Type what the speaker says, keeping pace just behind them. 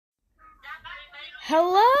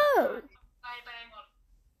Hello,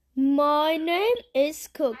 my name is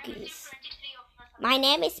Cookies. My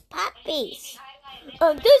name is Puppies.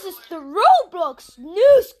 And this is the Roblox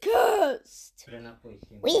newscast.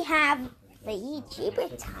 We have the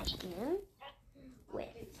YouTuber tycoon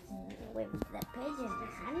with the pigeon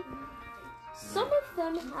man. Some of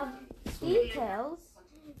them have details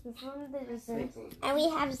from the business, And we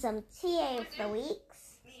have some TA of the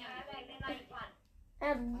weeks.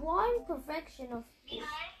 and one perfection of this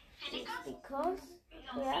is because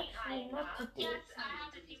we actually not to do it.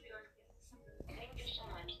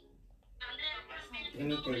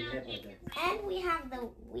 And we have the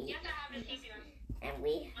week. And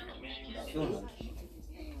we have the week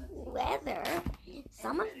weather.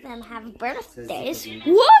 Some of them have birthdays.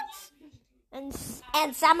 What?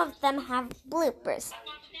 And some of them have bloopers.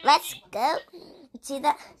 Let's go to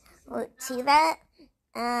the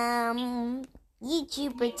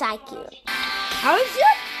YouTuber tycoon. How is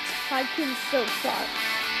your tycoon so far?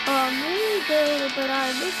 Really good, but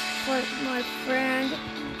I miss my friend.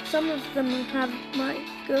 Some of them have my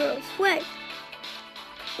girls. Wait,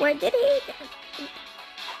 where did he go?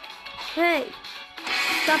 Hey,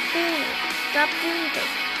 stop doing it. Stop doing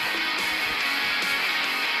this.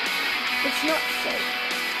 It's not safe.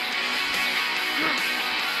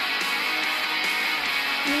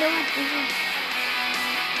 You know what this is?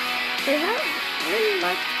 They have really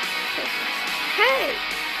like pictures. Hey!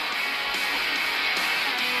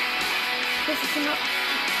 This is not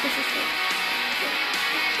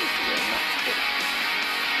good.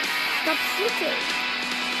 Stop sitting.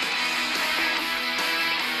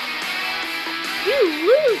 You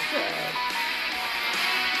loser!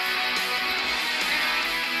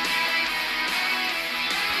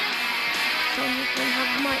 Some of them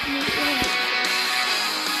have my new image.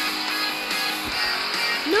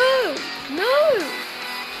 No!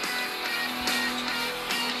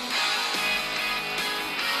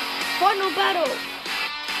 Final battle!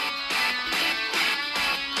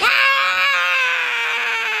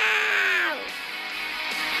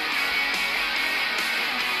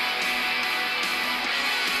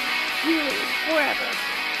 You lose forever.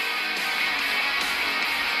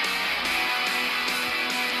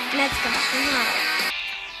 Let's go back to home.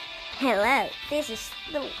 Hello, this is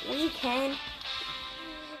the weekend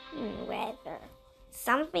weather.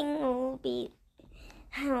 Something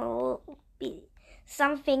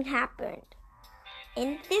happened.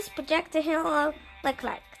 In this projector, hello, look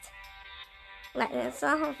like the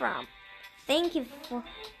song from. Thank you for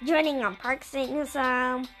joining on Park Singing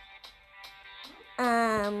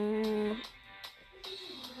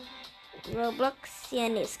Roblox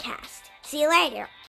newscast. See you later.